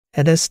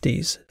At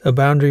Estes, a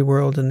boundary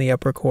world in the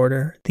upper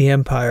quarter, the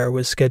Empire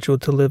was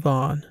scheduled to live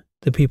on.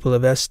 The people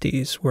of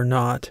Estes were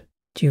not.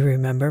 Do you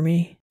remember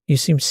me? You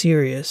seem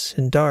serious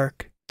and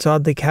dark. It's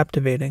oddly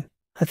captivating.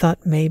 I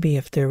thought maybe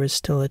if there was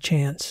still a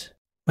chance.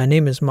 My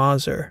name is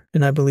Mauser,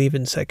 and I believe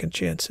in second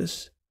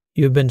chances.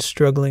 You have been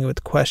struggling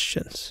with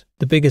questions.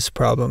 The biggest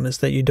problem is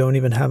that you don't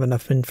even have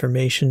enough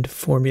information to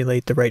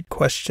formulate the right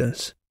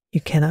questions.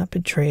 You cannot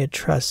betray a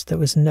trust that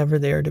was never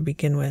there to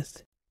begin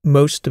with.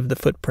 Most of the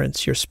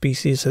footprints your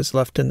species has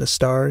left in the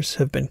stars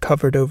have been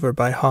covered over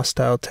by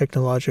hostile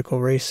technological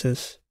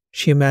races.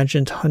 She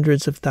imagined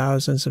hundreds of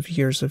thousands of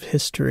years of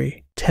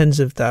history, tens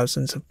of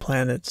thousands of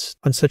planets,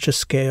 on such a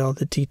scale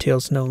that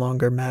details no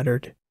longer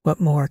mattered.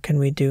 What more can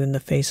we do in the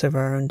face of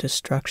our own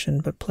destruction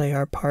but play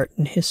our part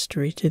in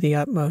history to the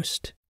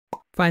utmost?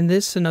 Find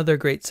this and other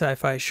great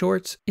sci-fi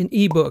shorts in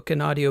ebook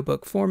and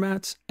audiobook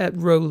formats at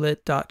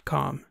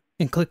rowelit.com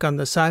and click on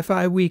the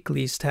Sci-Fi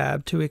Weeklies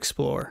tab to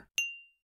explore.